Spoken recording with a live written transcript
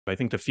I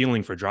think the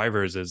feeling for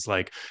drivers is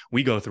like,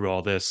 we go through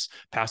all this,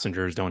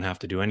 passengers don't have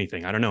to do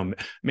anything. I don't know,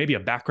 maybe a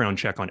background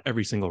check on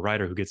every single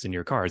rider who gets in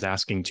your car is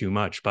asking too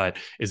much, but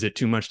is it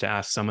too much to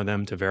ask some of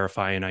them to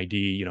verify an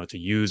ID, to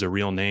use a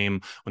real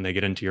name when they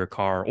get into your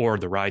car, or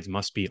the rides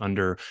must be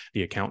under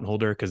the account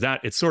holder? Because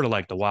that, it's sort of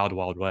like the wild,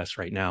 wild west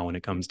right now when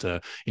it comes to,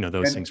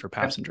 those And, things for and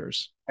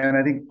passengers. and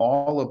I think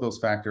all of those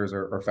factors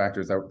are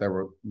factors that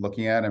we're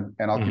looking at. And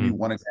I'll give Mm-hmm. you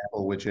one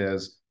example, which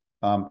is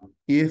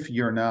if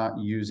you're not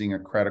using a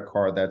credit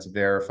card that's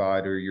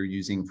verified, or you're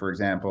using, for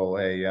example,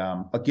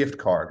 a gift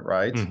card,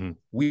 right? Mm-hmm.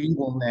 We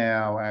will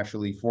now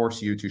actually force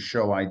you to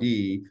show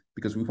ID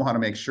because we want to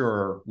make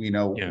sure we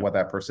know Yeah. what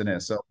that person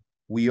is. So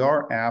we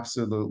are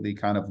absolutely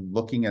kind of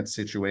looking at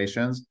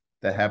situations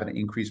that have an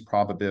increased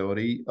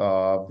probability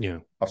Yeah.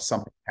 of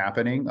something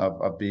happening,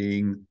 of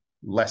being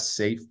less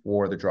safe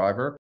for the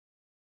driver.